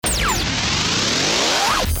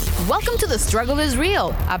The Struggle is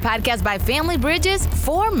Real, a podcast by Family Bridges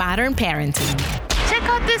for modern parenting. Check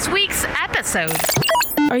out this week's episode.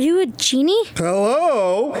 Are you a genie?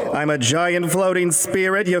 Hello? I'm a giant floating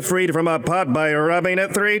spirit you freed from a pot by rubbing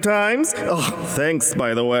it 3 times? Oh, thanks,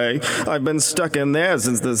 by the way. I've been stuck in there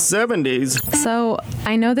since the 70s. So,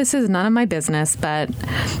 I know this is none of my business, but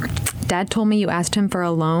Dad told me you asked him for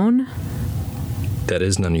a loan. That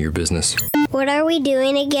is none of your business. What are we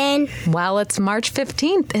doing again? Well, it's March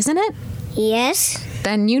 15th, isn't it? Yes.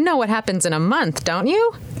 Then you know what happens in a month, don't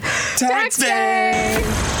you? Tax day!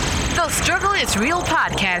 The Struggle is Real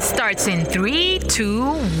podcast starts in 3, 2,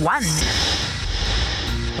 1.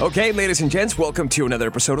 Okay, ladies and gents, welcome to another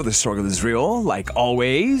episode of The Struggle is Real. Like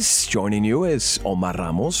always, joining you is Omar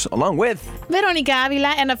Ramos, along with Veronica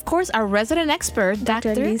Avila, and of course, our resident expert,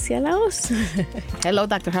 Dr. Alicia Laos. Hello,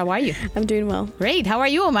 Doctor. How are you? I'm doing well. Great. How are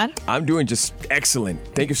you, Omar? I'm doing just excellent.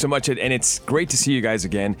 Thank you so much, and it's great to see you guys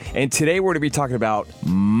again. And today we're going to be talking about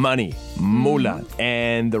money, moolah,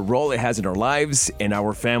 and the role it has in our lives, in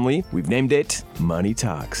our family. We've named it Money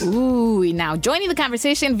Talks. Ooh, now joining the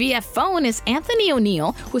conversation via phone is Anthony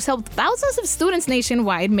ONeal, who's helped thousands of students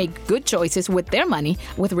nationwide make good choices with their money,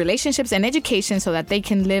 with relationships and education so that they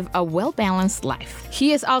can live a well-balanced life.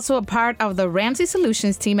 He is also a part of the Ramsey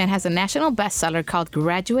Solutions team and has a national bestseller called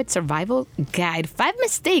Graduate Survival Guide, 5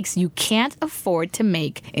 Mistakes You Can't Afford to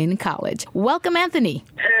Make in College. Welcome, Anthony.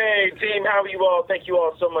 Hey, team. How are you all? Thank you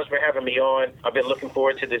all so much for having me on. I've been looking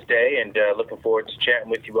forward to this day and looking forward to chatting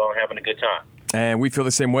with you all and having a good time. And we feel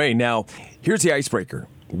the same way. Now, here's the icebreaker.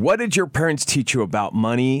 What did your parents teach you about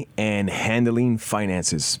money and handling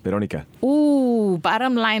finances? Veronica. Ooh,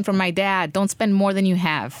 bottom line from my dad, don't spend more than you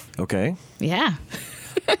have. Okay. Yeah.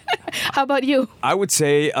 How about you? I would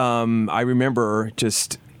say I remember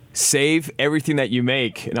just save everything that you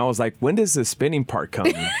make. And I was like, when does the spending part come?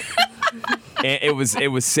 And it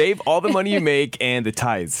was save all the money you make and the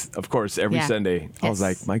tithes, of course, every Sunday. I was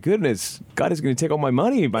like, my goodness, God is going to take all my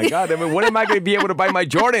money. My God, I mean, when am I going to be able to buy my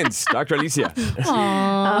Jordans? Dr. Alicia.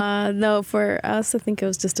 No, for us, I think it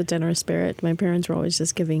was just a generous spirit. My parents were always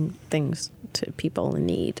just giving things to people in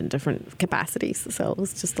need in different capacities. So it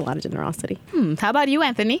was just a lot of generosity. How about you,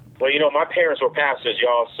 Anthony? Well, my parents were pastors,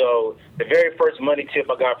 y'all. So the very first money tip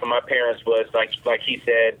I got from my parents was, like he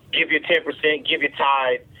said, give your 10%, give your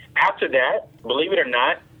tithe. After that, believe it or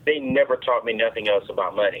not, they never taught me nothing else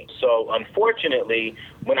about money. So unfortunately,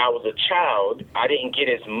 when I was a child, I didn't get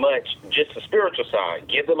as much, just the spiritual side.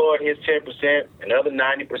 Give the Lord his 10%, another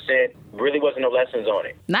 90%. Really wasn't no lessons on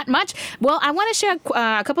it. Not much. Well, I want to share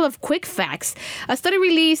a couple of quick facts. A study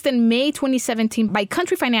released in May 2017 by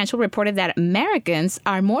Country Financial reported that Americans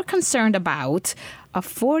are more concerned about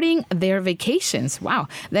affording their vacations,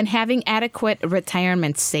 than having adequate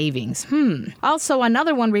retirement savings. Also,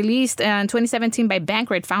 another one released in 2017 by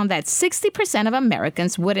Bankrate found that 60% of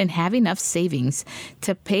Americans wouldn't have enough savings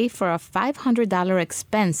to pay for a $500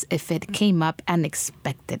 expense if it came up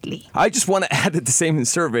unexpectedly. I just want to add that the same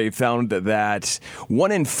survey found that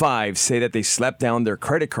 1 in 5 say that they slapped down their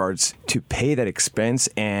credit cards to pay that expense,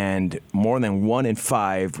 and more than 1 in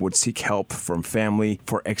 5 would seek help from family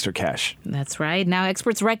for extra cash. That's right. Now,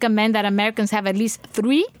 experts recommend that Americans have at least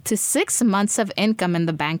 3 to 6 months of income in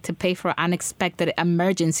the bank to pay for unexpected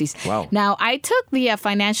emergencies. Wow. Now, I took the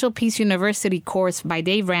Financial Peace University course by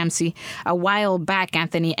Dave Ramsey a while back,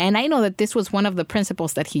 Anthony, and I know that this was one of the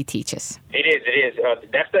principles that he teaches. It is.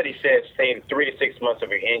 That study says save 3 to 6 months of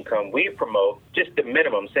your income. We promote just the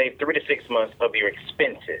minimum, save 3 to 6 months of your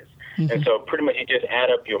expenses. And so pretty much you just add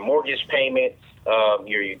up your mortgage payments,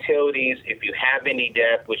 your utilities, if you have any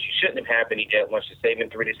debt, which you shouldn't have any debt once you're saving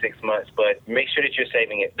 3 to 6 months, but make sure that you're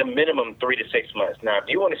saving it the minimum 3 to 6 months. Now, if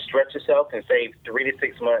you want to stretch yourself and save 3 to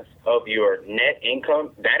 6 months of your net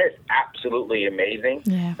income, that is absolutely amazing.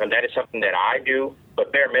 Yeah. And that is something that I do.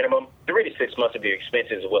 But bare minimum, 3 to 6 months of your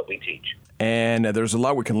expenses is what we teach. And there's a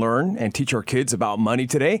lot we can learn and teach our kids about money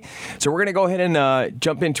today. So we're going to go ahead and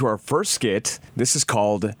jump into our first skit. This is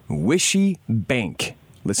called Wishy Bank.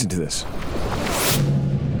 Listen to this.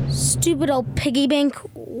 Stupid old piggy bank.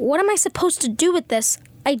 What am I supposed to do with this?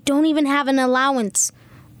 I don't even have an allowance.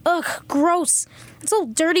 Ugh, gross. It's all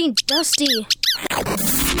dirty and dusty.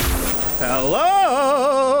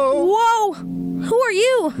 Hello? Whoa! Who are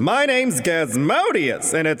you? My name's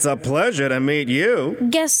Gizmodius, and it's a pleasure to meet you.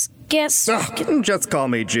 Guess. Ugh, just call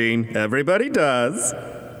me Gene. Everybody does.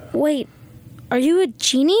 Wait, are you a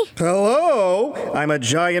genie? Hello? I'm a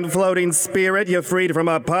giant floating spirit you freed from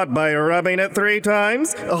a pot by rubbing it 3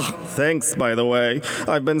 times? Oh, thanks, by the way.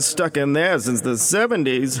 I've been stuck in there since the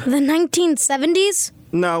 70s. The 1970s?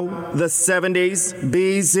 No, the 70s,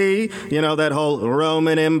 BC. You know, that whole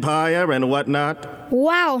Roman Empire and whatnot.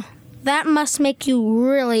 Wow. That must make you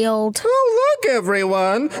really old. Oh, look,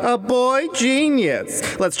 everyone. A boy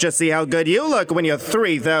genius. Let's just see how good you look when you're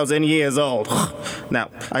 3,000 years old. Now,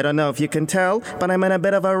 I don't know if you can tell, but I'm in a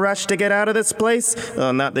bit of a rush to get out of this place.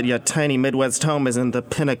 Not that your tiny Midwest home isn't the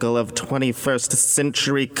pinnacle of 21st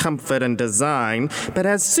century comfort and design, but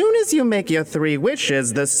as soon as you make your 3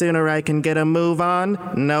 wishes, the sooner I can get a move on.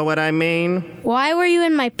 Know what I mean? Why were you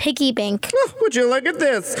in my piggy bank? Would you look at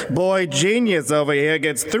this? Boy genius over here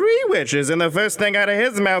gets 3 wishes, and the first thing out of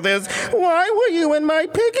his mouth is, "Why were you in my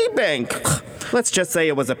piggy bank?" Let's just say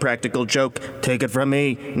it was a practical joke. Take it from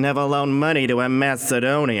me, never loan money to a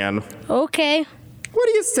Macedonian. Okay. What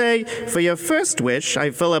do you say, for your first wish,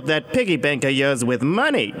 I fill up that piggy bank of yours with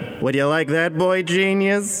money? Would you like that, boy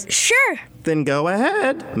genius? Sure. Then go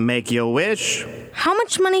ahead, make your wish. How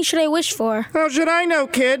much money should I wish for? How should I know,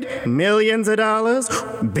 kid? Millions of dollars?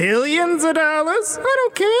 Billions of dollars? I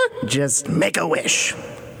don't care. Just make a wish.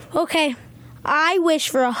 Okay. I wish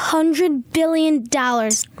for $100 billion.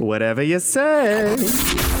 Whatever you say.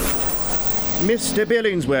 Mr.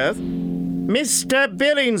 Billingsworth? Mr.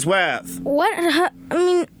 Billingsworth!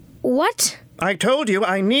 What? I told you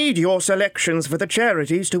I need your selections for the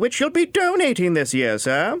charities to which you'll be donating this year,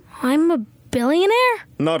 sir. I'm a billionaire?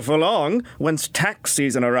 Not for long, once tax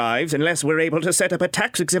season arrives, unless we're able to set up a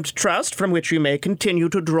tax-exempt trust from which you may continue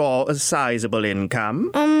to draw a sizable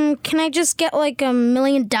income. Can I just get like $1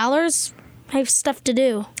 million? I have stuff to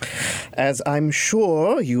do. As I'm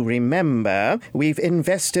sure you remember, we've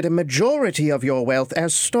invested a majority of your wealth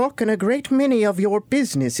as stock in a great many of your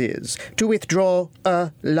businesses. To withdraw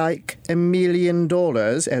like $1 million,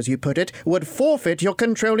 as you put it, would forfeit your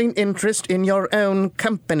controlling interest in your own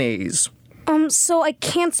companies. So I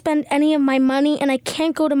can't spend any of my money and I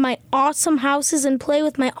can't go to my awesome houses and play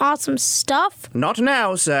with my awesome stuff? Not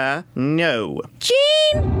now, sir. No.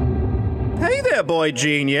 Gene! Hey there, boy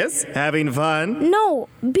genius. Having fun? No,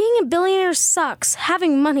 being a billionaire sucks.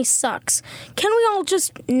 Having money sucks. Can we all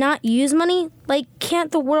just not use money? Like,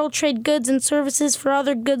 can't the world trade goods and services for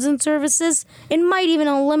other goods and services? It might even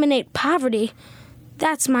eliminate poverty.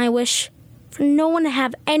 That's my wish. For no one to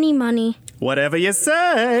have any money. Whatever you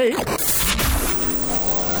say.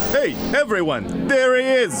 Hey, everyone, there he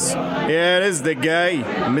is. Yeah, it is the guy,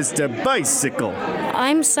 Mr. Bicycle.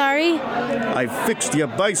 I'm sorry. I fixed your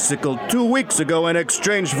bicycle 2 weeks ago in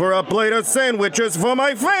exchange for a plate of sandwiches for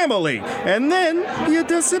my family. And then you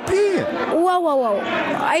disappeared. Whoa.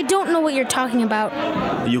 I don't know what you're talking about.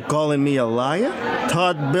 You calling me a liar,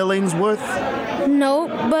 Todd Billingsworth? No,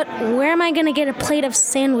 but where am I going to get a plate of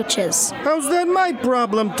sandwiches? How's that my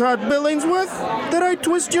problem, Todd Billingsworth? Did I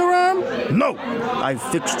twist your arm? No, I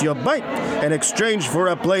fixed your bike in exchange for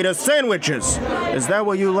a plate of sandwiches. Is that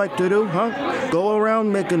what you like to do, huh? Go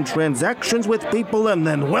around making transactions with people and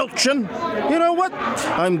then welching? You know what?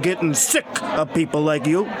 I'm getting sick of people like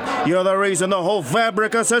you. You're the reason the whole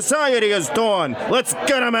fabric of society is torn. Let's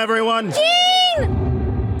get 'em, everyone. Gene!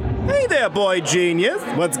 Hey there, boy genius.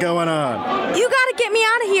 What's going on? You gotta get me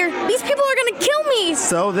out of here. These people are gonna kill me.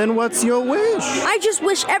 So then what's your wish? I just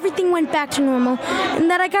wish everything went back to normal and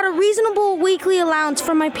that I got a reasonable weekly allowance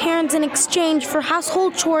from my parents in exchange for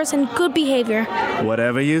household chores and good behavior.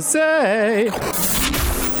 Whatever you say. Back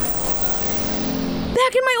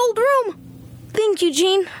in my old room. Thank you,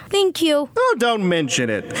 Gene. Thank you. Oh, don't mention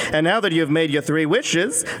it. And now that you've made your 3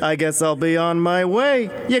 wishes, I guess I'll be on my way.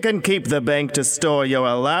 You can keep the bank to store your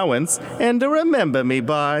allowance and to remember me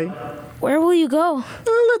by. Where will you go?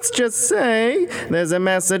 Let's just say there's a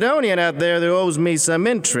Macedonian out there that owes me some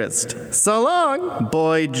interest. So long,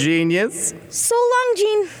 boy genius. So long,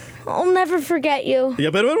 Gene. I'll never forget you.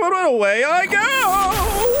 Yeah, but away I go!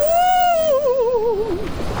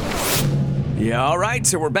 Yeah, all right,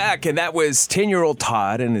 so we're back, and that was 10-year-old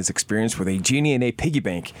Todd and his experience with a genie in a piggy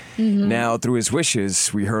bank. Mm-hmm. Now, through his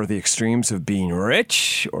wishes, we heard the extremes of being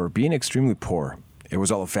rich or being extremely poor. It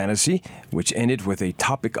was all a fantasy, which ended with a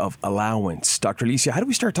topic of allowance. Dr. Alicia, how do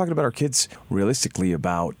we start talking about our kids realistically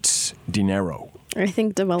about dinero? I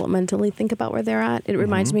think developmentally think about where they're at. It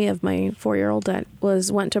reminds me of my 4-year-old that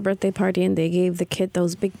went to a birthday party and they gave the kid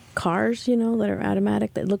those big cars, that are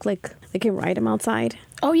automatic that look like they can ride them outside.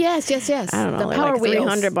 Oh, yes. I don't know, the power like wheels.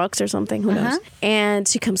 $300 or something, who knows. And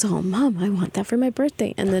she comes home, Mom, I want that for my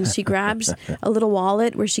birthday. And then she grabs a little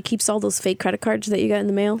wallet where she keeps all those fake credit cards that you got in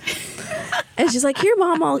the mail. And she's like, here,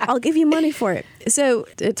 Mom, I'll give you money for it. So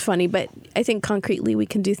it's funny, but I think concretely we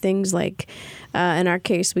can do things like, in our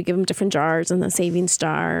case, we give them different jars and a savings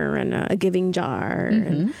jar and a giving jar.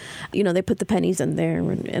 And, they put the pennies in there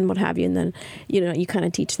and what have you. And then, you kind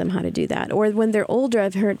of teach them how to do that. Or when they're older,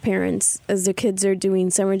 I've heard parents, as their kids are doing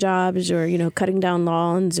summer jobs or, cutting down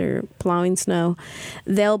lawns or plowing snow,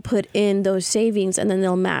 they'll put in those savings and then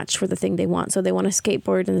they'll match for the thing they want. So they want a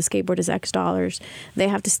skateboard and the skateboard is X dollars. They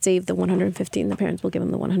have to save the $150 and the parents will give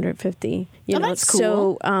them the $150. That's cool.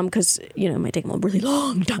 So, because, it might take them a really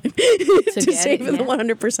long time to save the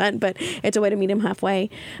 100%, but it's a way to meet them halfway.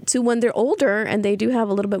 So when they're older and they do have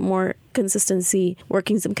a little bit more consistency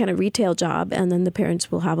working some kind of retail job, and then the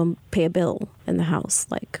parents will have them pay a bill in the house,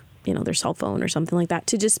 like, their cell phone or something like that,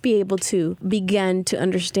 to just be able to begin to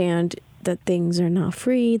understand that things are not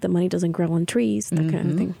free, the money doesn't grow on trees, that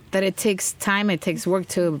kind of thing. That it takes time, it takes work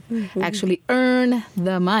to actually earn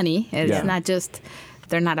the money. It's not just,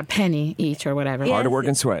 they're not a penny each or whatever. Hard work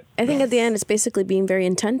and sweat. I think at the end, it's basically being very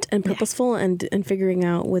intent and purposeful and figuring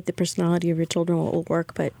out with the personality of your children what will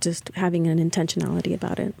work, but just having an intentionality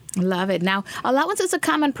about it. Love it. Now, allowance is a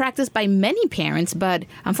common practice by many parents, but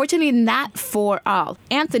unfortunately not for all.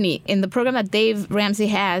 Anthony, in the program that Dave Ramsey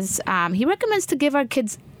has, he recommends to give our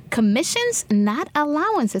kids commissions, not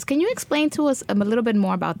allowances. Can you explain to us a little bit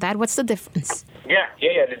more about that? What's the difference? Yeah.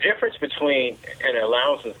 The difference between an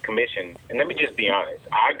allowance and commission, and let me just be honest,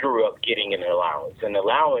 I grew up getting an allowance. An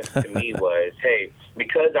allowance to me was, hey,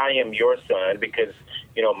 because I am your son, because,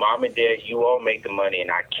 mom and dad, you all make the money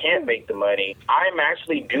and I can't make the money, I'm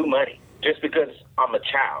actually due money just because I'm a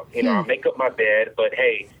child. I make up my bed, but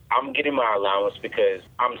hey, I'm getting my allowance because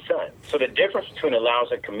I'm son. So the difference between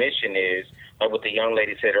allowance and commission is, like what the young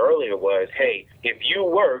lady said earlier was, hey, if you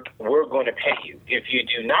work, we're going to pay you. If you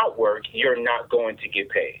do not work, you're not going to get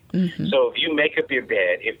paid. So if you make up your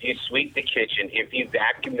bed, if you sweep the kitchen, if you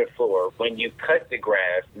vacuum the floor, when you cut the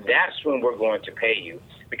grass, that's when we're going to pay you.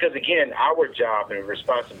 Because again, our job and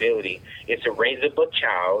responsibility is to raise up a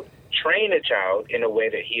child, train a child in a way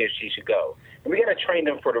that he or she should go. And we got to train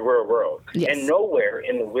them for the real world. Yes. And nowhere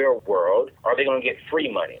in the real world are they going to get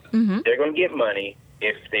free money. They're going to get money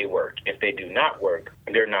if they work. If they do not work,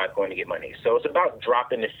 they're not going to get money. So it's about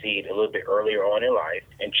dropping the seed a little bit earlier on in life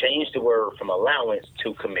and change the word from allowance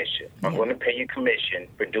to commission. I'm going to pay you commission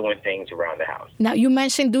for doing things around the house. Now, you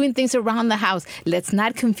mentioned doing things around the house. Let's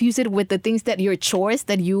not confuse it with the things that your chores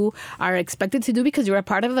that you are expected to do because you're a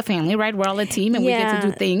part of the family, right? We're all a team and we get to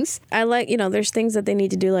do things. I like, there's things that they need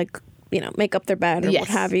to do, like, make up their bed or what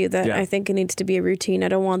have you, that I think it needs to be a routine. I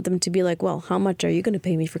don't want them to be like, well, how much are you going to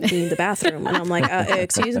pay me for cleaning the bathroom? And I'm like,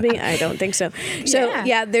 excuse me? I don't think so. So,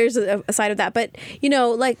 there's a side of that. But,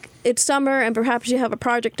 like, it's summer and perhaps you have a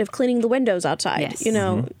project of cleaning the windows outside.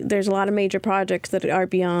 Yes. There's a lot of major projects that are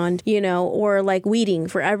beyond, or like weeding.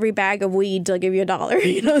 For every bag of weeds, I'll give you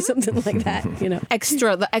 $1, something like that,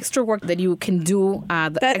 The extra work that you can do,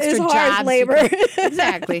 the that extra is hard jobs. labor.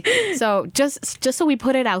 Exactly. So just so we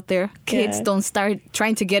put it out there, kids don't start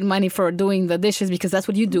trying to get money for doing the dishes because that's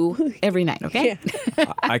what you do every night, okay?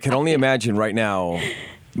 I can only imagine right now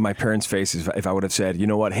my parents' faces if I would have said, you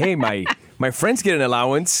know what, hey, my friends get an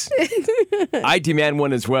allowance. I demand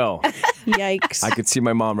one as well. Yikes. I could see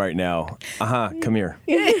my mom right now. Come here.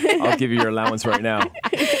 I'll give you your allowance right now.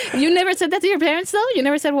 You never said that to your parents, though? You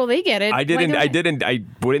never said, well, they get it. I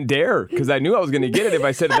wouldn't dare because I knew I was going to get it if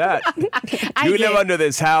I said that. You live under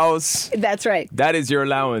this house. That's right. That is your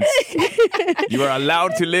allowance. You are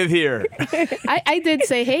allowed to live here. I did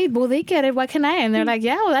say, hey, well, they get it. What can I? And they're like,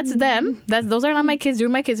 yeah, well, that's them. Those are not my kids. You're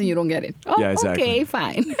my kids and you don't get it. Oh, yeah, exactly. Okay,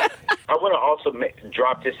 fine. I want to also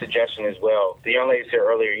drop this suggestion as well. The young lady said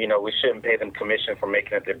earlier, we shouldn't pay them commission for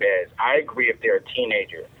making up their beds. I agree if they're a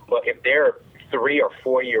teenager, but if they're 3 or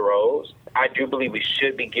 4 year olds, I do believe we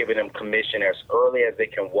should be giving them commission as early as they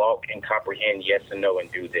can walk and comprehend yes and no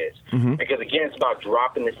and do this. Because again, it's about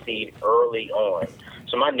dropping the seed early on.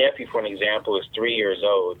 So my nephew, for an example, is 3 years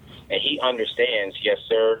old, and he understands yes,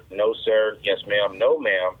 sir, no, sir, yes, ma'am, no,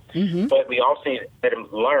 ma'am. But we also need to let him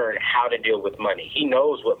learn how to deal with money. He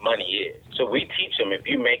knows what money is. So we teach him, if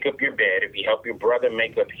you make up your bed, if you help your brother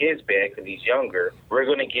make up his bed because he's younger, we're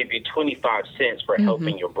going to give you 25 cents for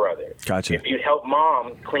helping your brother. Gotcha. If you help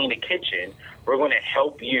mom clean the kitchen, we're going to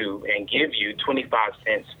help you and give you 25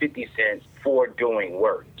 cents, 50 cents for doing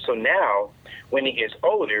work. So now, when he gets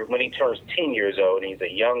older, when he turns 10 years old and he's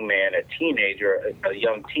a young man, a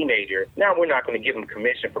young teenager, now we're not going to give him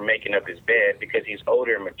commission for making up his bed because he's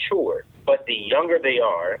older and mature. But the younger they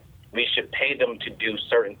are, we should pay them to do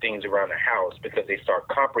certain things around the house because they start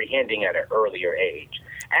comprehending at an earlier age.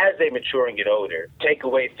 As they mature and get older, take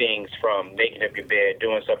away things from making up your bed,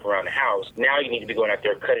 doing stuff around the house. Now you need to be going out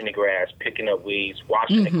there cutting the grass, picking up weeds,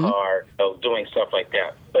 washing the car, doing stuff like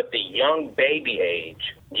that. But the young baby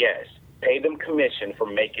age, yes, pay them commission for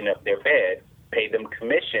making up their bed, pay them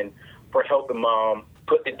commission for helping mom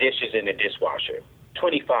put the dishes in the dishwasher.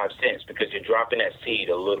 25 cents because you're dropping that seed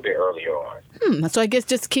a little bit earlier on. So I guess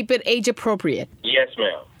just keep it age appropriate. Yes,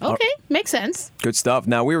 ma'am. Okay, makes sense. Good stuff.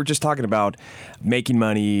 Now, we were just talking about making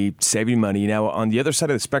money, saving money. Now, on the other side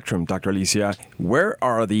of the spectrum, Dr. Alicia, where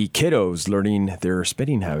are the kiddos learning their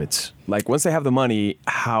spending habits? Like, once they have the money,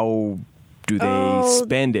 how do they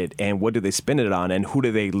spend it, and what do they spend it on, and who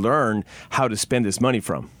do they learn how to spend this money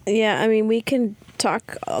from? Yeah, I mean, we can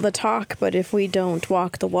talk the talk, but if we don't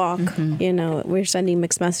walk the walk, we're sending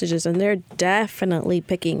mixed messages, and they're definitely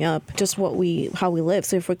picking up just how we live.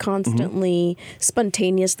 So if we're constantly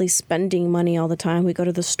spontaneously spending money all the time, we go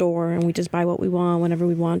to the store and we just buy what we want whenever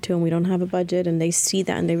we want to, and we don't have a budget, and they see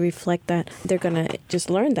that and they reflect that, they're gonna just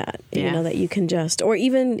learn that, that you can just, or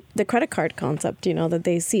even the credit card concept, that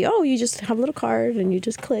they see, you just have a little card and you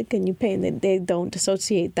just click and you pay, and they don't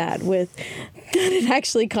associate that with that it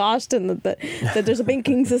actually cost, and that there's a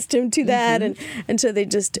banking system to that, and so they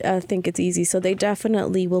just think it's easy. So they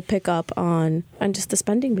definitely will pick up on just the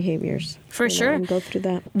spending behaviors. For sure. And go through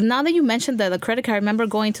that. Now that you mentioned the credit card, I remember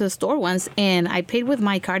going to the store once and I paid with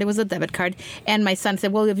my card. It was a debit card. And my son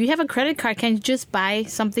said, well, if you have a credit card, can you just buy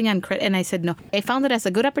something on credit? And I said, no. I found it as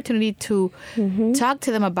a good opportunity to talk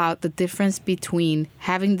to them about the difference between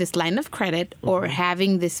having this line of credit or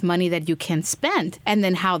having this money that you can spend, and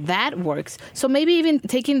then how that works. So maybe even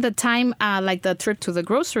taking the time, like the trip to the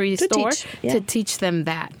grocery store, to teach them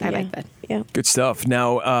that. I like that. Yeah. Good stuff.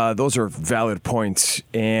 Now, those are valid points.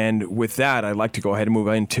 And with that, I'd like to go ahead and move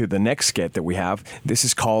into the next skit that we have. This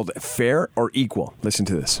is called Fair or Equal. Listen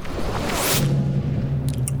to this.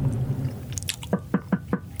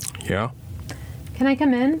 Yeah, Can I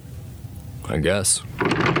come in? I guess.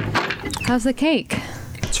 How's the cake?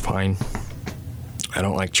 It's fine. I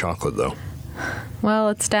don't like chocolate, though. Well,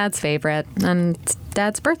 it's Dad's favorite, and it's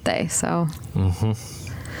Dad's birthday, so...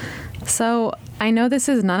 So, I know this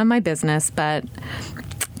is none of my business, but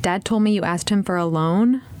Dad told me you asked him for a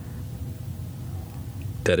loan.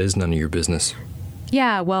 That is none of your business.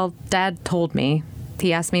 Yeah, well, Dad told me.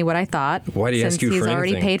 He asked me what I thought. Why did he ask you for anything? Since he's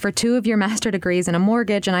already paid for 2 of your master degrees and a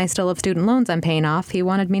mortgage, and I still have student loans I'm paying off, he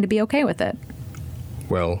wanted me to be okay with it.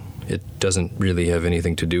 Well, it doesn't really have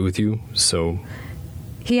anything to do with you, so...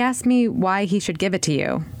 He asked me why he should give it to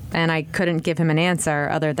you, and I couldn't give him an answer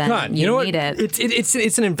other than you need it.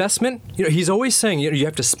 It's an investment. He's always saying you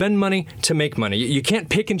have to spend money to make money. You can't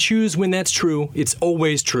pick and choose when that's true. It's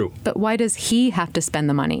always true. But why does he have to spend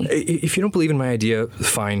the money? If you don't believe in my idea,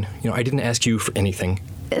 fine. I didn't ask you for anything.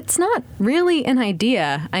 It's not really an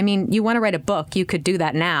idea. I mean, you want to write a book, you could do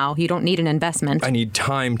that now. You don't need an investment. I need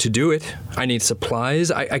time to do it. I need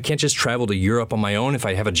supplies. I can't just travel to Europe on my own if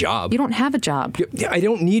I have a job. You don't have a job. I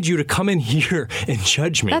don't need you to come in here and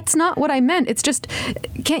judge me. That's not what I meant. It's just,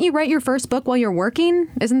 can't you write your first book while you're working?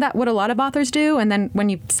 Isn't that what a lot of authors do? And then when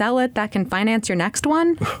you sell it, that can finance your next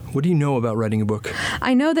one? What do you know about writing a book?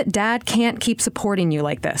 I know that Dad can't keep supporting you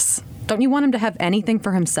like this. Don't you want him to have anything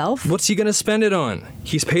for himself? What's he going to spend it on?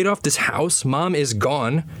 He's paid off this house. Mom is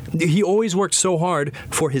gone. He always worked so hard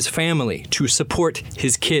for his family to support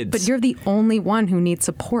his kids. But you're the only one who needs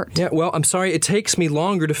support. Yeah, well, I'm sorry. It takes me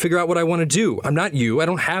longer to figure out what I want to do. I'm not you. I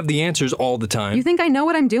don't have the answers all the time. You think I know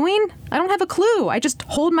what I'm doing? I don't have a clue. I just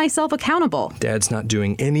hold myself accountable. Dad's not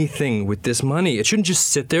doing anything with this money. It shouldn't just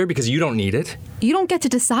sit there because you don't need it. You don't get to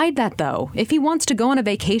decide that, though. If he wants to go on a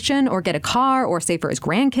vacation or get a car or save for his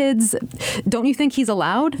grandkids, don't you think he's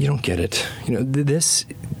allowed? You don't get it. This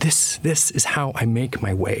is how I make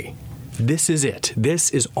my way. This is it. This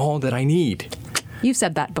is all that I need. You've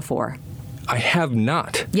said that before. I have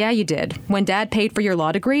not. Yeah, you did. When Dad paid for your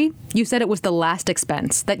law degree, you said it was the last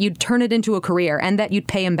expense, that you'd turn it into a career, and that you'd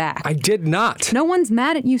pay him back. I did not. No one's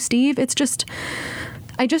mad at you, Steve. It's just...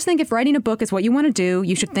 I just think if writing a book is what you want to do,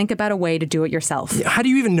 you should think about a way to do it yourself. How do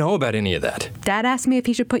you even know about any of that? Dad asked me if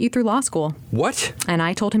he should put you through law school. What? And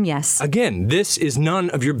I told him yes. Again, this is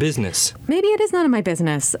none of your business. Maybe it is none of my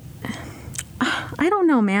business. I don't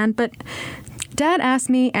know, man, but Dad asked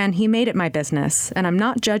me and he made it my business. And I'm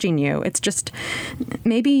not judging you. It's just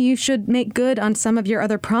maybe you should make good on some of your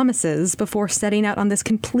other promises before setting out on this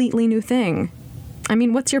completely new thing. I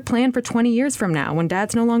mean, what's your plan for 20 years from now when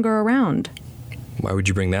Dad's no longer around? Why would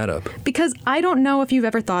you bring that up? Because I don't know if you've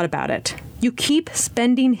ever thought about it. You keep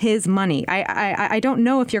spending his money. I don't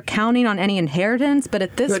know if you're counting on any inheritance, but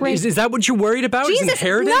at this rate... Is that what you're worried about? Jesus, is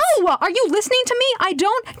inheritance? No! Are you listening to me? I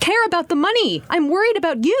don't care about the money. I'm worried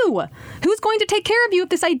about you. Who's going to take care of you if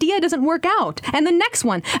this idea doesn't work out? And the next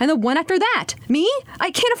one, and the one after that. Me?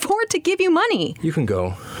 I can't afford to give you money. You can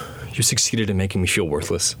go. You succeeded in making me feel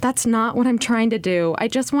worthless. That's not what I'm trying to do. I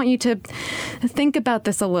just want you to think about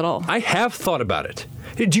this a little. I have thought about it.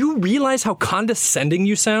 Do you realize how condescending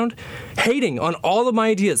you sound? Hating on all of my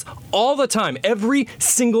ideas, all the time, every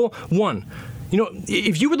single one. You know,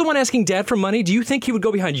 if you were the one asking Dad for money, do you think he would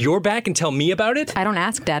go behind your back and tell me about it? I don't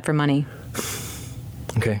ask Dad for money.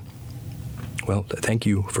 Okay. Well, thank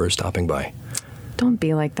you for stopping by. Don't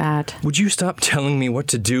be like that. Would you stop telling me what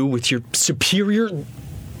to do with your superior...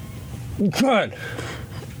 God!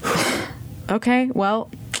 Okay,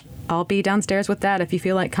 well, I'll be downstairs with Dad if you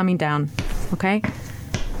feel like coming down. Okay?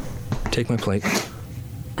 Take my plate.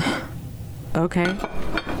 Okay.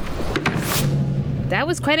 That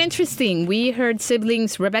was quite interesting. We heard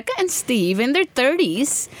siblings Rebecca and Steve in their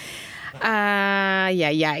 30s.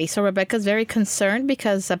 So Rebecca's very concerned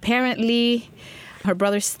because apparently her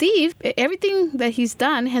brother Steve, everything that he's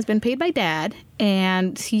done has been paid by Dad,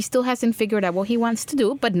 and he still hasn't figured out what he wants to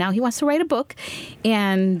do, but now he wants to write a book,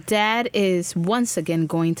 and Dad is once again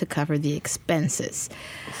going to cover the expenses.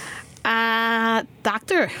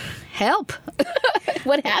 Doctor, help.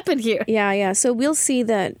 What happened here? Yeah. So we'll see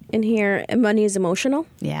that in here, money is emotional.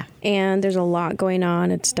 Yeah. And there's a lot going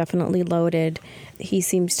on. It's definitely loaded. He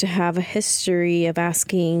seems to have a history of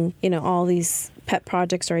asking, all these pet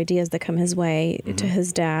projects or ideas that come his way to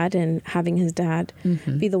his dad, and having his dad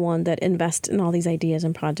be the one that invests in all these ideas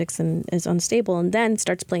and projects and is unstable, and then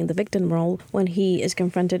starts playing the victim role when he is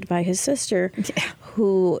confronted by his sister,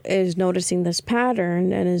 who is noticing this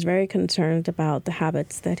pattern and is very concerned about the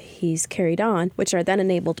habits that he's carried on, which are then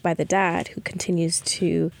enabled by the dad, who continues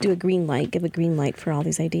to give a green light for all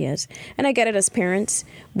these ideas. And I get it, as parents,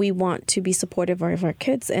 we want to be supportive of our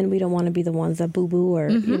kids, and we don't want to be the ones that boo-boo or,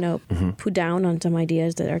 poo down on some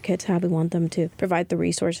ideas that our kids have. We want them to provide the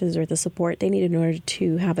resources or the support they need in order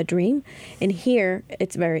to have a dream. And here,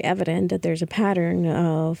 it's very evident that there's a pattern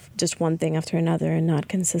of just one thing after another and not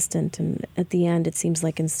consistent. And at the end, it seems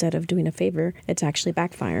like instead of doing a favor, it's actually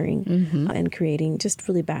backfiring and creating just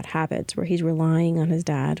really bad habits where he's relying on his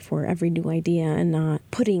dad for every new idea and not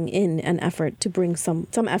putting in an effort to bring some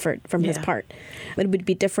effort from his part. It would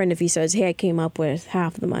be different if he says, hey, I came up with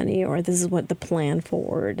half the money, or this is what the plan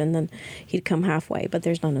forward, and then he'd come halfway, but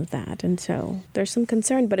there's none of that. And so there's some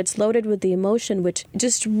concern, but it's loaded with the emotion, which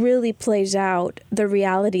just really plays out the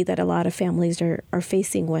reality that a lot of families are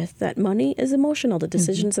facing with, that money is emotional. The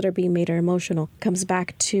decisions that are being made are emotional. It comes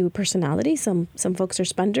back to personality. Some folks are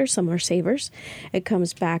spenders, some are savers. It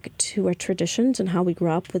comes back to our traditions and how we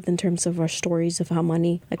grew up with in terms of our stories of how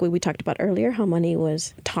money, like we talked about earlier, how money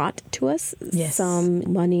was taught to us. Yes.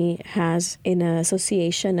 Some money has an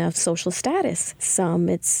association of social status. Some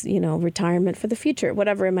it's, retirement for the future,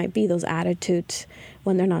 whatever it might be, those attitudes,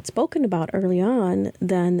 when they're not spoken about early on,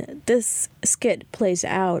 then this skit plays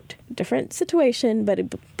out different situation, but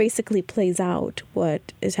it basically plays out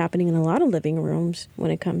what is happening in a lot of living rooms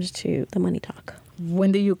when it comes to the money talk.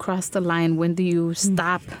 When do you cross the line? When do you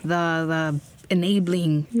stop the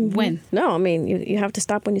enabling? When? No, I mean, you have to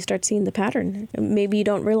stop when you start seeing the pattern. Maybe you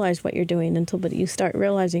don't realize what you're doing but you start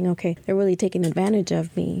realizing, okay, they're really taking advantage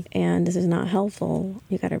of me, and this is not helpful.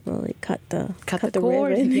 You got to really cut the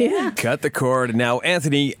cord. ribbon. Yeah. Cut the cord. Now,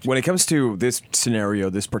 Anthony, when it comes to this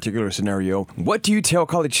particular scenario, what do you tell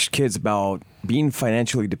college kids about being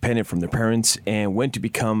financially dependent from their parents and when to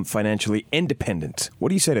become financially independent? What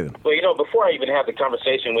do you say to them? Well, before I even have the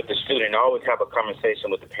conversation with the student, I always have a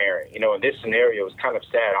conversation with the parent. In this scenario, it's kind of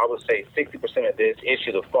sad. I would say 60% of this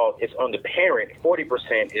issue, the fault, is on the parent.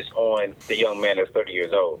 40% is on the young man that's 30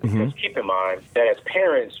 years old. Because keep in mind that as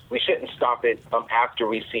parents, we shouldn't stop it after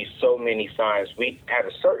we see so many signs. At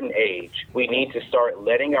a certain age, we need to start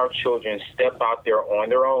letting our children step out there on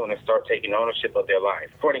their own and start taking ownership of their life.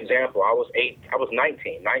 For an example, I was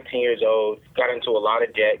 19 years old, got into a lot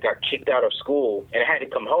of debt, got kicked out of school, and I had to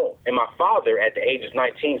come home. And my father, at the age of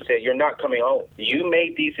 19, said, you're not coming home. You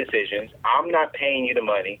made these decisions. I'm not paying you the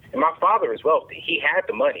money. And my father is wealthy. He had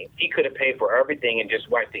the money. He could have paid for everything and just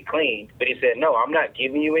wiped it clean. But he said, no, I'm not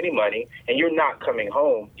giving you any money, and you're not coming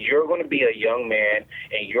home. You're going to be a young man,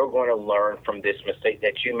 and you're going to learn from this mistake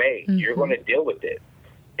that you made. You're going to deal with it.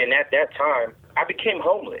 And at that time, I became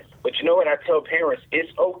homeless. But you know what? I tell parents,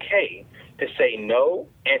 it's okay to say no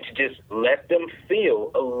and to just let them feel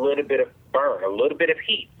a little bit of burn, a little bit of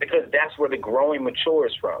heat, because that's where the growing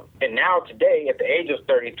matures from. And now today, at the age of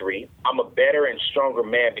 33, I'm a better and stronger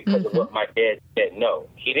man because of what my dad said no.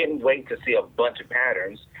 He didn't wait to see a bunch of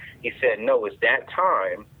patterns. He said, no, it's that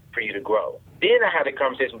time for you to grow. Then I had a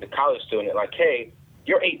conversation with a college student like, hey,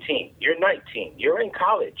 you're 18, you're 19, you're in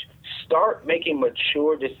college. Start making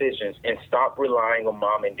mature decisions and stop relying on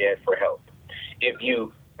mom and dad for help. If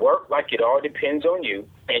you work like it all depends on you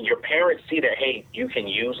and your parents see that, hey, you can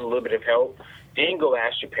use a little bit of help, then go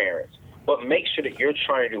ask your parents. But make sure that you're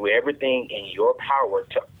trying to do everything in your power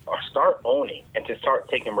to start owning and to start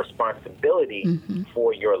taking responsibility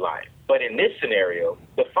for your life. But in this scenario,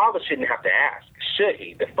 the father shouldn't have to ask, should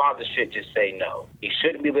he? The father should just say no. He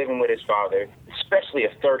shouldn't be living with his father, especially a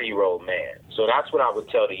 30-year-old man. So that's what I would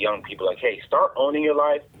tell the young people, like, hey, start owning your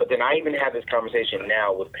life. But then I even have this conversation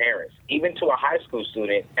now with parents, even to a high school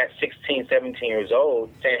student at 16, 17 years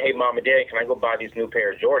old, saying, hey, mom and dad, can I go buy these new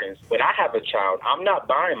pair of Jordans? When I have a child, I'm not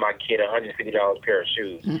buying my kid a $150 pair of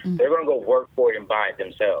shoes. They're going to go work for it and buy it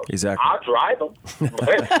themselves. Exactly. I'll drive them,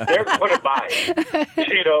 but they're going to buy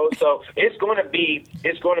it. So it's going to be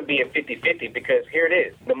a 50-50 because here it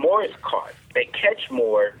is. The more it's caught, they catch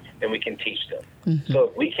more than we can teach them. So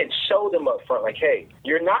if we can show them up front, like, hey,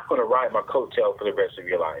 you're not going to ride my coattail for the rest of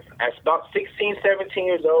your life. At about 16, 17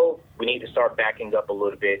 years old, we need to start backing up a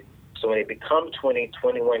little bit. So when they become 20,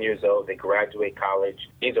 21 years old, they graduate college.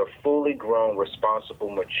 These are fully grown, responsible,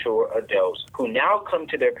 mature adults who now come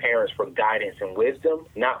to their parents for guidance and wisdom,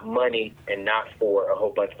 not money and not for a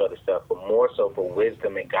whole bunch of other stuff, but more so for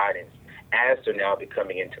wisdom and guidance as they're now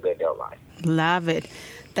becoming into the adult life. Love it.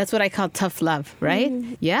 That's what I call tough love, right?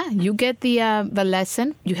 Yeah, you get the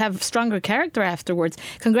lesson. You have stronger character afterwards.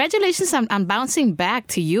 Congratulations on bouncing back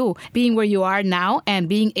to you, being where you are now and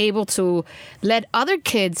being able to let other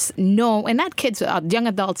kids know, and not kids, young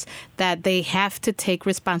adults, that they have to take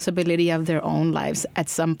responsibility of their own lives at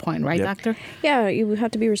some point, right, Doctor? Yeah, you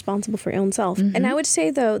have to be responsible for your own self. And I would say,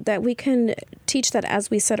 though, that we can teach that, as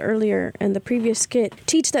we said earlier in the previous skit,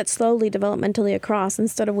 teach that slowly, developmentally across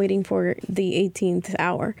instead of waiting for the 18th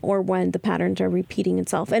hour or when the patterns are repeating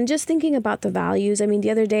itself. And just thinking about the values. I mean,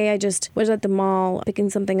 the other day I just was at the mall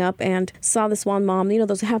picking something up and saw this one mom,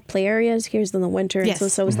 those have play areas here's in the winter.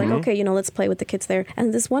 Yes. So it was like, okay, let's play with the kids there.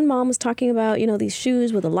 And this one mom was talking about, these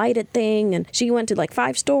shoes with a lighted thing. And she went to like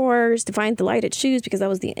 5 stores to find the lighted shoes because that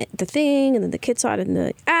was the thing. And then the kids saw it in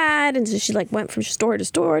the ad. And so she like went from store to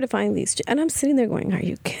store to find these. And I'm sitting there going, are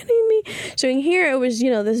you kidding me? So in here it was,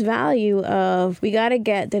 this value of we got to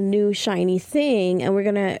get the new shiny thing and we're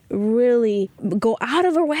going to really go out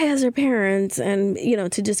of our way as our parents and,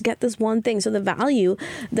 to just get this one thing. So the value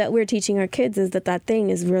that we're teaching our kids is that thing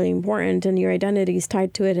is really important and your identity is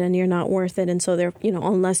tied to it and you're not worth it. And so they're,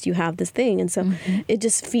 unless you have this thing. And so it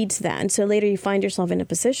just feeds that. And so later you find yourself in a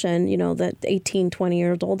position, that 18, 20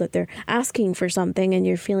 years old that they're asking for something and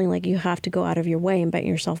you're feeling like you have to go out of your way and bend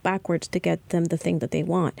yourself backwards to get them the thing that they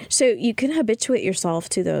want. So you can habituate yourself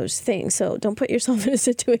to those things. So don't put yourself in a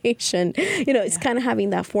situation, it's kind of having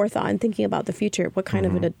that forethought and thinking about the future. What kind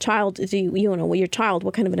of a child do you want to, your child,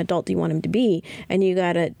 what kind of an adult do you want him to be? And you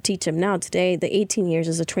got to teach him now. Today, the 18 years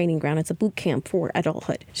is a training ground. It's a boot camp for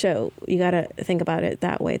adulthood. So you got to think about it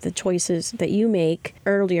that way. The choices that you make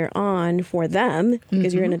earlier on for them,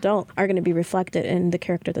 because you're an adult, are going to be reflected in the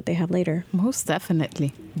character that they have later. Most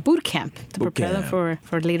definitely. Boot camp to prepare them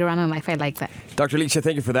for later on in life. I like that. Dr. Alicia,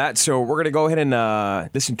 thank you for that. So we're going to go ahead and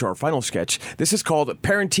listen to our final sketch. This is called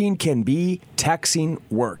Parenting Can Be Taxing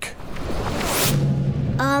Work.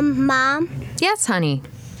 Mom? Yes, honey.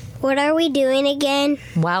 What are we doing again?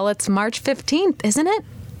 Well, it's March 15th, isn't it?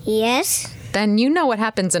 Yes. Then you know what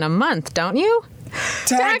happens in a month, don't you?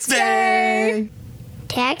 Tax Day!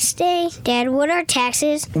 Tax day? Dad, what are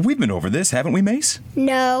taxes? We've been over this, haven't we, Mace?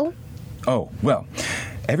 No. Oh, well,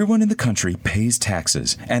 everyone in the country pays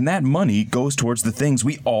taxes, and that money goes towards the things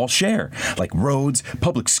we all share, like roads,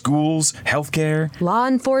 public schools, healthcare, Law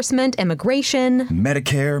enforcement, immigration,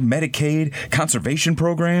 Medicare, Medicaid, conservation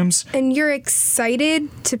programs. And you're excited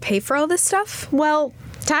to pay for all this stuff? Well,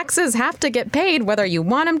 taxes have to get paid whether you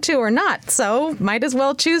want them to or not, so might as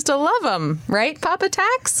well choose to love them. Right, Papa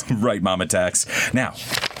Tax? Right, Mama Tax. Now,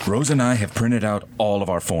 Rose and I have printed out all of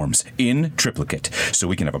our forms in triplicate, so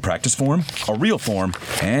we can have a practice form, a real form,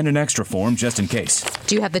 and an extra form just in case.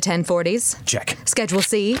 Do you have the 1040s? Check. Schedule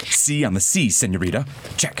C? C on the C, senorita.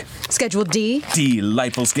 Check. Schedule D?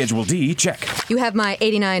 Delightful Schedule D. Check. You have my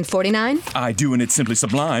 8949? I do, and it's simply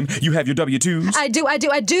sublime. You have your W-2s. I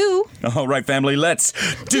do. All right, family, let's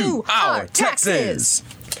do our taxes.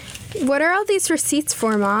 What are all these receipts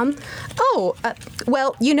for, Mom? Oh,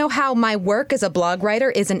 well, you know how my work as a blog writer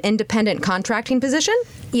is an independent contracting position?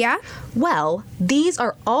 Yeah? Well, these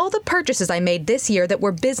are all the purchases I made this year that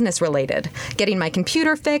were business related. Getting my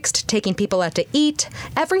computer fixed, taking people out to eat,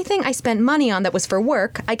 everything I spent money on that was for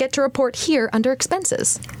work, I get to report here under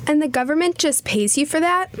expenses. And the government just pays you for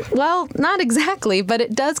that? Well, not exactly, but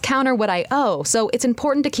it does counter what I owe, so it's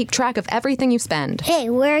important to keep track of everything you spend. Hey,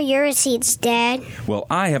 where are your receipts, Dad? Well,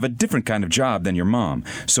 I have a different kind of job than your mom,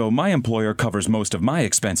 so my employer covers most of my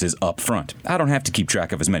expenses up front. I don't have to keep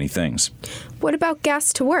track of as many things. What about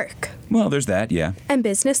gas to work? Well, there's that, yeah. And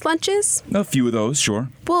business lunches? A few of those, sure.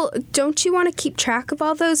 Well, don't you want to keep track of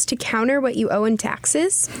all those to counter what you owe in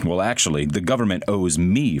taxes? Well, actually, the government owes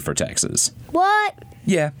me for taxes. What?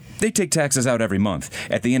 Yeah, they take taxes out every month.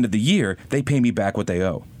 At the end of the year, they pay me back what they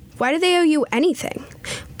owe. Why do they owe you anything?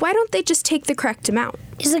 Why don't they just take the correct amount?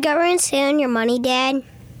 Is the government stealing your money, Dad?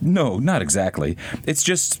 No, not exactly. It's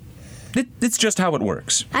just how it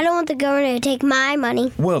works. I don't want the government to take my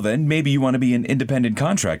money. Well, then, maybe you want to be an independent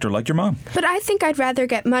contractor like your mom. But I think I'd rather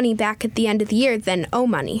get money back at the end of the year than owe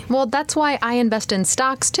money. Well, that's why I invest in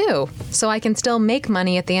stocks, too, so I can still make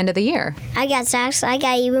money at the end of the year. I got socks. I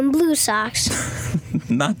got even blue socks.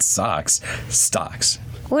 Not socks, stocks.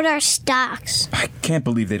 What are stocks? I can't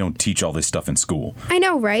believe they don't teach all this stuff in school. I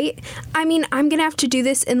know, right? I mean, I'm going to have to do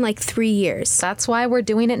this in like 3 years. That's why we're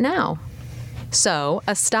doing it now. So,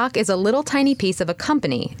 a stock is a little tiny piece of a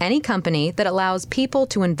company, any company, that allows people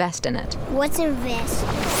to invest in it. What's invest?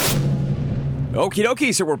 Okie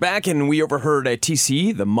dokie, so we're back and we overheard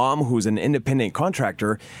TC, the mom who's an independent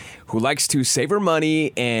contractor who likes to save her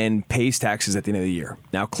money and pays taxes at the end of the year.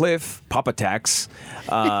 Now Cliff, Papa Tax,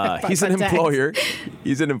 he's an employer.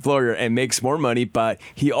 He's an employer and makes more money, but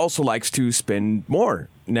he also likes to spend more.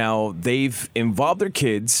 Now, they've involved their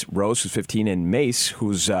kids, Rose, who's 15, and Mace,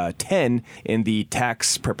 who's 10, in the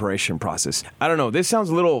tax preparation process. I don't know. This sounds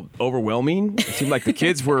a little overwhelming. It seemed like the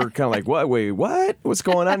kids were kind of like, what? Wait, what? What's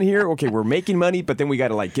going on here? Okay, we're making money, but then we got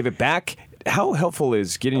to, give it back. How helpful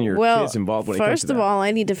is getting your kids involved when it comes to that? First of all, I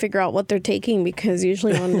need to figure out what they're taking because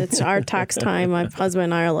usually when it's our tax time, my husband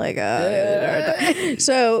and I are like,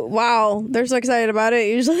 so, wow, they're so excited about it.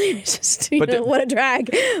 Usually it's just, what a drag.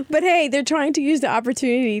 But hey, they're trying to use the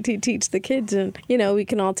opportunity to teach the kids and, we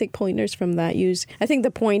can all take pointers from that. I think the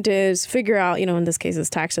point is figure out, in this case it's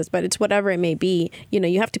taxes, but it's whatever it may be.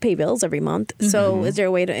 You have to pay bills every month. Mm-hmm. So is there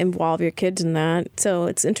a way to involve your kids in that? So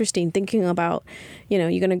it's interesting thinking about, you're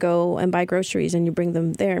going to go and buy groceries and you bring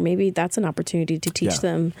them there. Maybe that's an opportunity to teach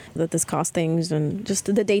them that this costs things and just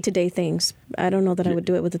the day-to-day things. I don't know that I would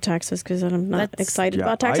do it with the taxes because I'm not excited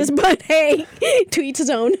about taxes, but hey, to each his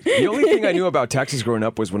own. The only thing I knew about taxes growing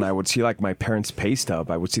up was when I would see my parents' pay stub,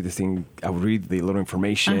 I would see the thing, I would read the little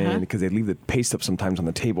information because they'd leave the pay stub sometimes on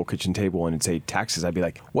the kitchen table, and it'd say taxes. I'd be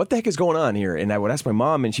like, what the heck is going on here? And I would ask my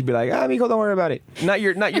mom and she'd be like, Miko, don't worry about it. Not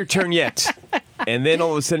your turn yet. And then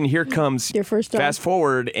all of a sudden, here comes your first job. Fast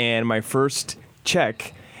forward, and my first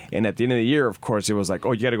check. And at the end of the year, of course, it was like,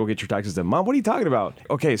 oh, you got to go get your taxes done. Mom, what are you talking about?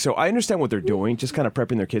 Okay, so I understand what they're doing, just kind of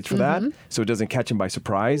prepping their kids for that, so it doesn't catch them by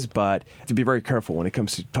surprise. But to be very careful when it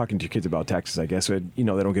comes to talking to your kids about taxes, I guess, so they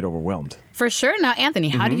don't get overwhelmed. For sure. Now, Anthony,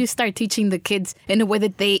 how do you start teaching the kids in a way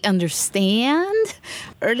that they understand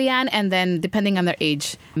early on and then depending on their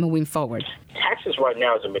age moving forward? Taxes right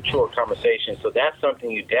now is a mature conversation, so that's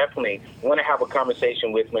something you definitely want to have a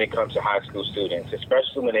conversation with when it comes to high school students,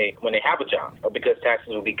 especially when they have a job, because taxes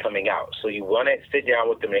will be coming out. So you want to sit down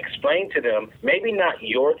with them and explain to them, maybe not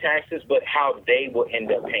your taxes, but how they will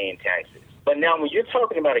end up paying taxes. But now when you're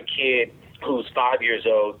talking about a kid who's 5 years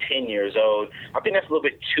old, 10 years old, I think that's a little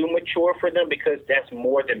bit too mature for them because that's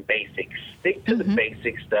more than basics. Stick to the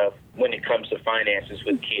basic stuff when it comes to finances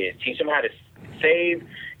with kids. Teach them how to save,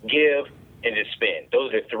 give, and to spend.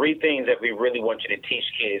 Those are 3 things that we really want you to teach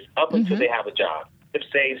kids up until they have a job.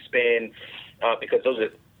 Save, spend, because those are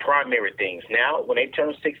primary things. Now, when they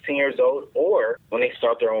turn 16 years old or when they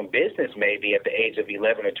start their own business maybe at the age of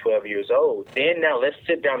 11 or 12 years old, then now let's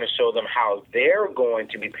sit down and show them how they're going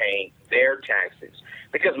to be paying their taxes.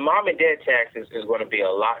 Because mom and dad taxes is going to be a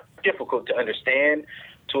lot difficult to understand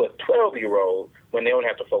to a 12-year-old when they don't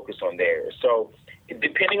have to focus on theirs. So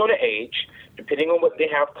depending on the age, depending on what they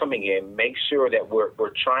have coming in, make sure that we're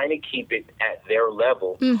trying to keep it at their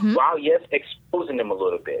level while, yes, exposing them a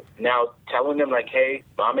little bit. Now, telling them like, hey,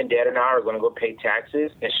 mom and dad and I are going to go pay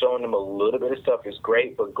taxes and showing them a little bit of stuff is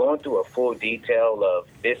great, but going through a full detail of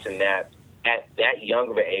this and that, at that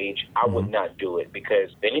young of an age, I would not do it because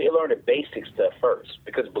they need to learn the basic stuff first.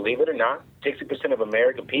 Because believe it or not, 60% of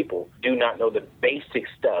American people do not know the basic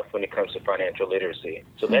stuff when it comes to financial literacy.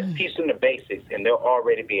 So let's teach them the basics, and they'll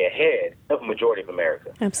already be ahead of the majority of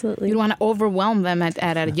America. Absolutely. You don't want to overwhelm them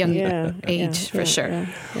at a young age, for sure.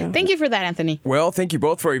 Thank you for that, Anthony. Well, thank you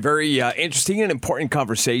both for a very interesting and important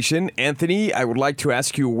conversation. Anthony, I would like to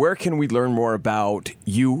ask you, where can we learn more about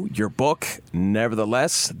you, your book,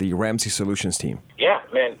 Nevertheless, the Ramsey Solutions team? Yeah,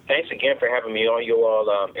 man, thanks again for having me on, you all.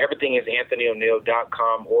 Everything is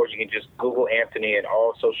AnthonyONeal.com, or you can just Google Anthony, and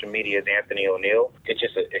all social media is Anthony ONeal. It's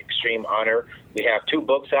just an extreme honor. We have 2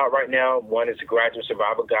 books out right now. One is The Graduate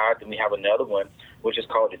Survival Guide, and we have another one, which is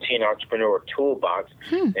called the Teen Entrepreneur Toolbox.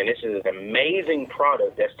 And this is an amazing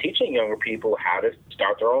product that's teaching younger people how to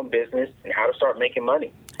start their own business and how to start making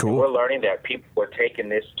money. Cool. And we're learning that people are taking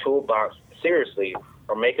this toolbox seriously,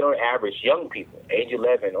 are making on average, young people, age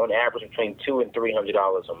 11, on average between $200 and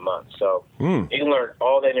 $300 a month. So you can learn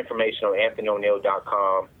all that information on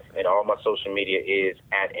AnthonyONeal.com, and all my social media is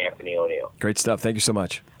at Anthony ONeal. Great stuff. Thank you so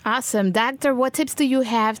much. Awesome. Doctor, what tips do you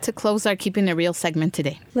have to close our Keeping It Real segment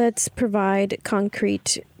today? Let's provide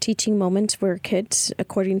concrete teaching moments for kids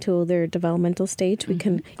according to their developmental stage. We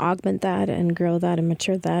can augment that and grow that and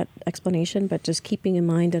mature that explanation, but just keeping in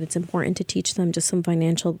mind that it's important to teach them just some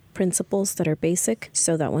financial principles that are basic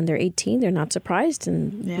so that when they're 18, they're not surprised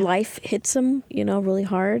and life hits them, really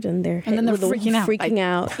hard, and they're freaking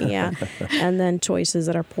out. Yeah. And then choices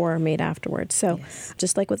that are poor are made afterwards. So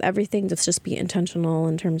just like with everything, let's just be intentional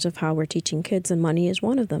in terms of how we're teaching kids, and money is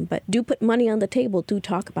one of them. But do put money on the table. Do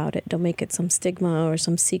talk about it. Don't make it some stigma or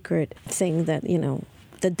some secret thing that,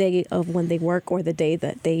 the day of when they work or the day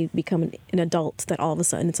that they become an adult, that all of a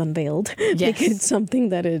sudden it's unveiled. Make it something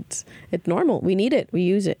that it's normal. We need it. We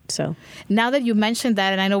use it. So now that you mentioned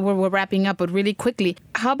that, and I know we're wrapping up, but really quickly,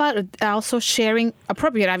 how about also sharing,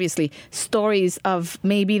 appropriate obviously, stories of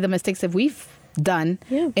maybe the mistakes that we've done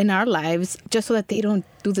in our lives, just so that they don't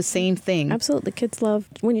do the same thing. Absolutely. Kids love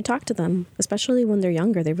when you talk to them, especially when they're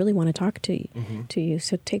younger. They really want to talk to you.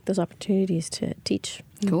 So take those opportunities to teach.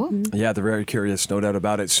 Cool. Yeah, they're very curious, no doubt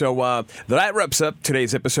about it. So that wraps up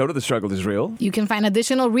today's episode of The Struggle is Real. You can find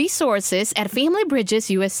additional resources at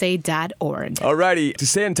familybridgesusa.org. Alrighty, to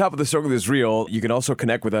stay on top of The Struggle is Real, you can also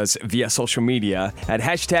connect with us via social media at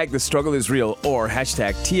hashtag The Struggle is Real or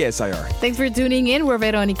hashtag TSIR. Thanks for tuning in. We're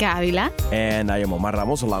Veronica Avila. And I am Omar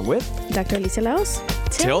Ramos, along with Dr. Alicia Laos.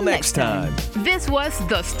 Till next time. This was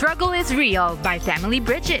The Struggle is Real by Family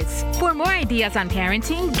Bridges. For more ideas on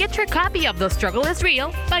parenting, get your copy of The Struggle is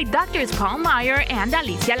Real by Drs. Paul Meyer and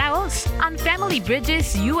Alicia Laos on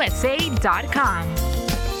FamilyBridgesUSA.com.